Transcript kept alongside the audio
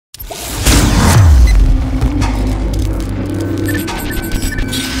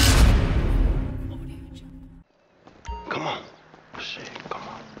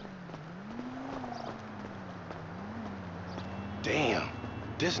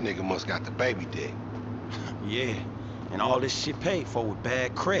nigga must got the baby dick. Yeah, and all this shit paid for with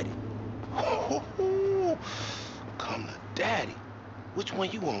bad credit. Come to daddy. Which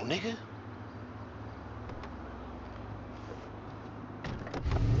one you want, nigga?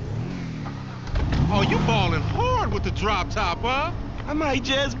 Oh, you balling hard with the drop top, huh? I might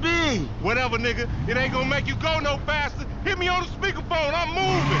just be. Whatever, nigga. It ain't gonna make you go no faster. Hit me on the speakerphone. I'm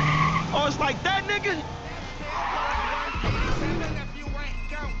moving. Oh, it's like that, nigga?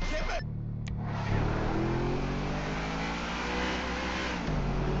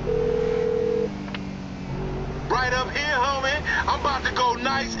 Right up here, homie. I'm about to go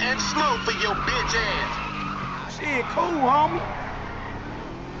nice and slow for your bitch ass. Shit, cool, homie.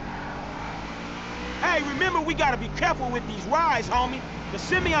 Hey, remember we gotta be careful with these rides, homie. The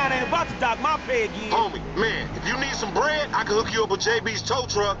Simeon ain't about to dock my pay again. Homie, man, if you need some bread, I can hook you up with JB's tow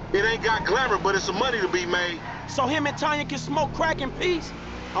truck. It ain't got glamour, but it's some money to be made. So him and Tanya can smoke crack in peace?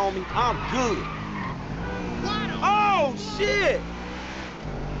 Homie, I'm good. Oh, shit!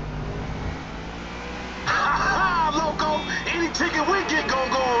 Ha ha, loco! Any ticket we get gon'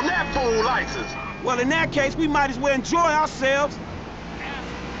 go on that fool license. Well, in that case, we might as well enjoy ourselves.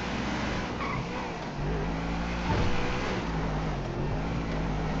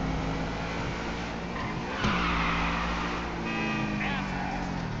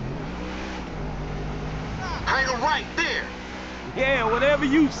 Hang 'em right there. Yeah, whatever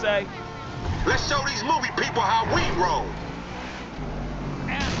you say. Let's show these movie people how we roll.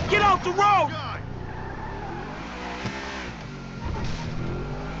 Get off the road!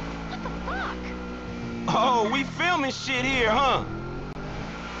 What the fuck? Oh, we filming shit here, huh?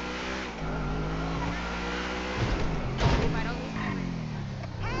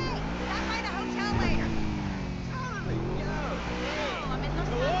 Hey, stop by the hotel later. No, I'm in Los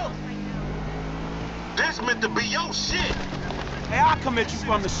Angeles right now. This meant to be your shit. Hey, I'll come at you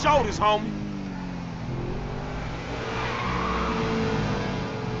from the shoulders, homie.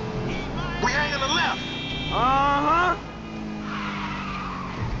 We hang on the left. Uh-huh.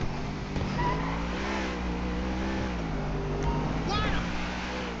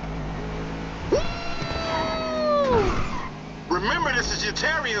 Remember, this is your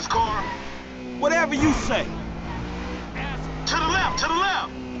Terrier's car. Whatever you say. To the left, to the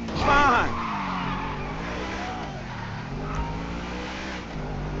left. Fine.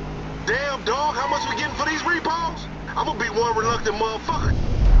 Damn, dog, how much we getting for these repos? I'm gonna be one reluctant motherfucker.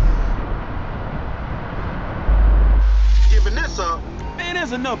 Giving this up. Man,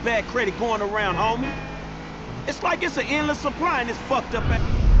 there's enough bad credit going around, homie. It's like it's an endless supply in this fucked up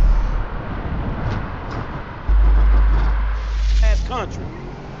ass country.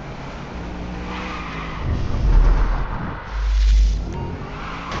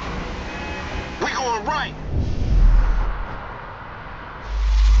 We going right.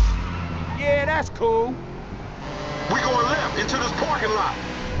 Yeah, that's cool. We going left into this parking lot.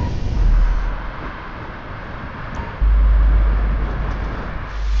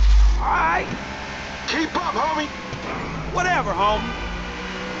 All right. Keep up, homie. Whatever, homie.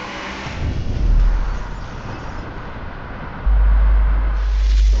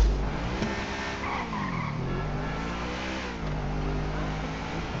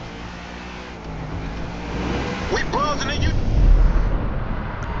 We buzzing in you.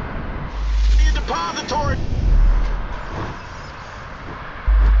 Your depository.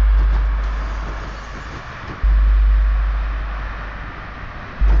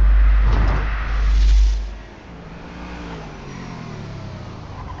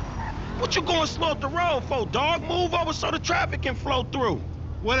 What you going slow up the road for, dog? Move over so the traffic can flow through.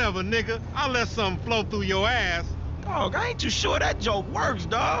 Whatever, nigga. I'll let something flow through your ass. Dog, I ain't too sure that joke works,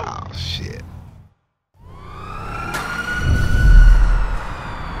 dog. Oh, shit.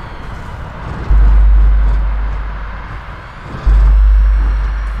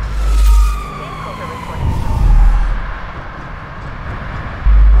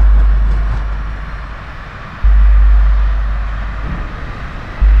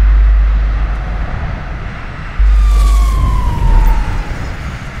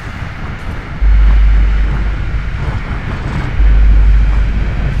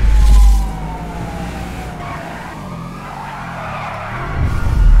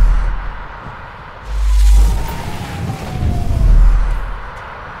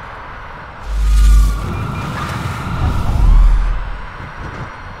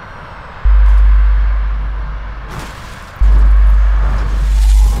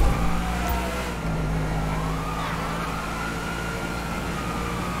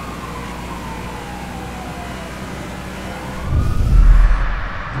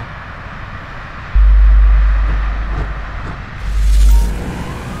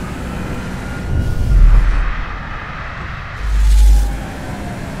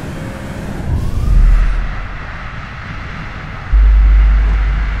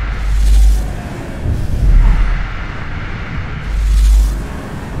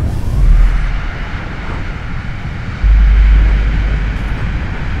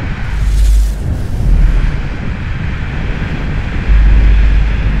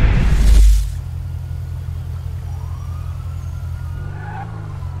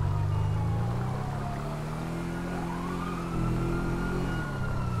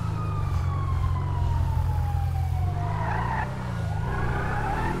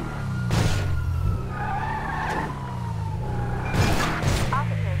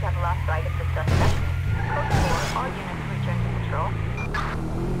 sight of the suspect. Code 4, all units return to patrol.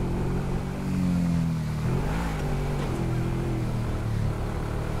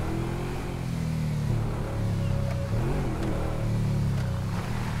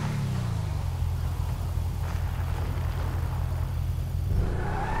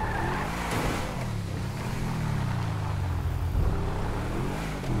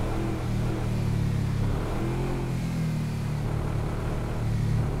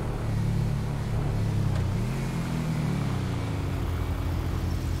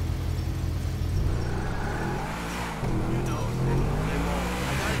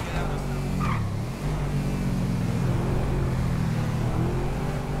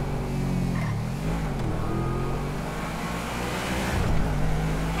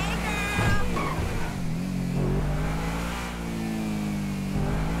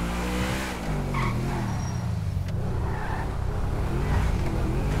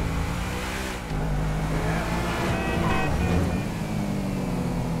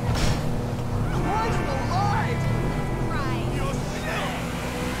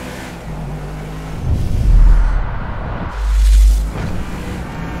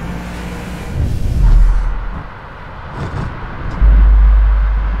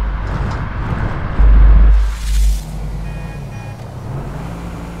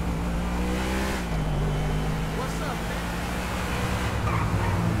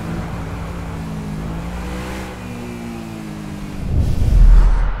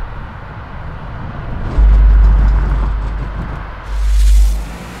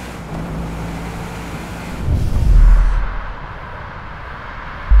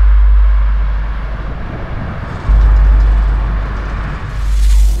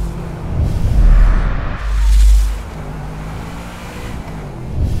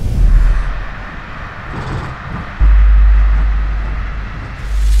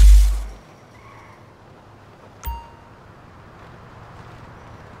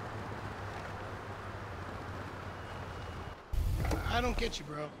 I don't get you,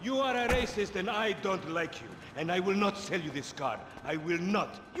 bro. You are a racist and I don't like you. And I will not sell you this car. I will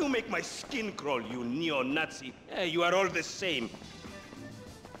not. You make my skin crawl, you neo-Nazi. You are all the same.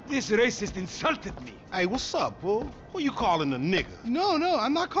 This racist insulted me. Hey, what's up, fool? Who you calling a nigga? No,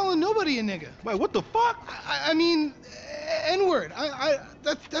 I'm not calling nobody a nigga. Wait, what the fuck? I mean, N-word.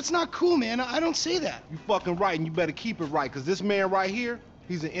 That's not cool, man. I don't say that. You fucking right, and you better keep it right, because this man right here,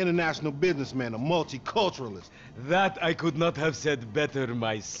 he's an international businessman, a multiculturalist. That I could not have said better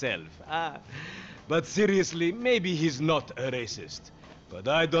myself. But seriously, maybe he's not a racist. But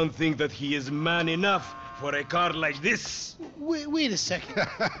I don't think that he is man enough for a car like this. Wait a second.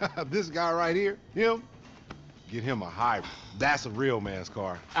 This guy right here, him, get him a hybrid. That's a real man's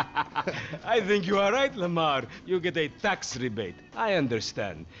car. I think you are right, Lamar. You get a tax rebate. I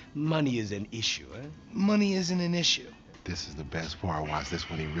understand. Money is an issue, eh? Money isn't an issue. This is the best part. Watch this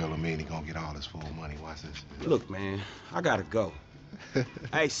when he reel him in. He gonna get all his full money. Watch this. Look, man, I gotta go.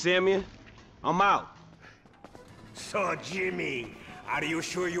 Hey, Simeon, I'm out. So, Jimmy, are you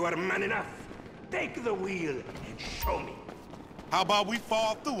sure you are man enough? Take the wheel and show me. How about we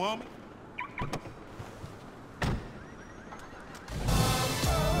fall through, homie?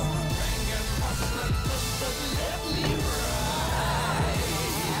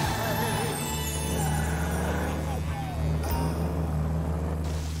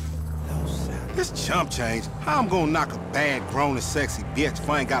 This chump change. How I'm gonna knock a bad, grown and sexy bitch if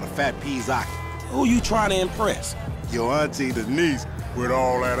I ain't got a fat peasock? Who you trying to impress? Your auntie Denise, with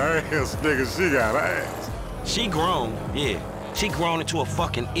all that ass, nigga, she got ass. She grown, yeah. She grown into a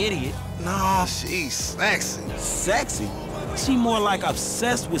fucking idiot. Nah, she's sexy. Sexy? She more like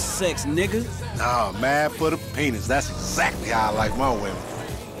obsessed with sex, nigga. Nah, mad for the penis. That's exactly how I like my women.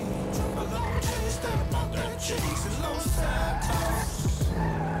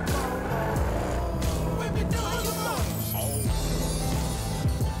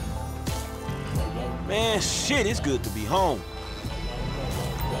 Man, shit, it's good to be home.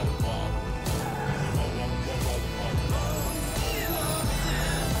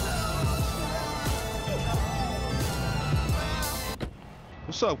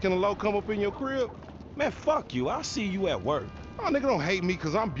 What's up? Can a low come up in your crib? Man, fuck you. I'll see you at work. Oh, nigga, don't hate me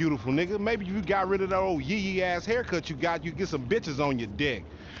because I'm beautiful, nigga. Maybe you got rid of that old yee-yee-ass haircut you got, you get some bitches on your dick.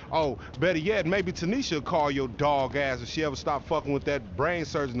 Oh, better yet, maybe Tanisha will call your dog ass if she ever stop fucking with that brain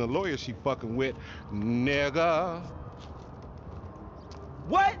surgeon, the lawyer she fucking with, nigga.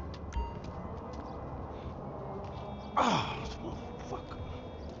 What? Oh, fuck.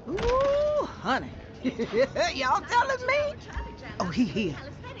 Ooh, honey. Y'all telling me? Oh, he here.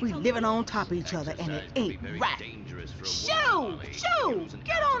 We living on top of each other, and it ain't right. Shoo!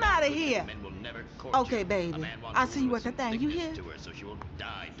 Get on out of right here. Okay, baby. I'll see you at the thing. You hear?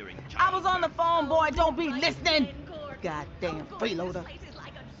 I was on the phone, boy. Don't be listening. Goddamn freeloader.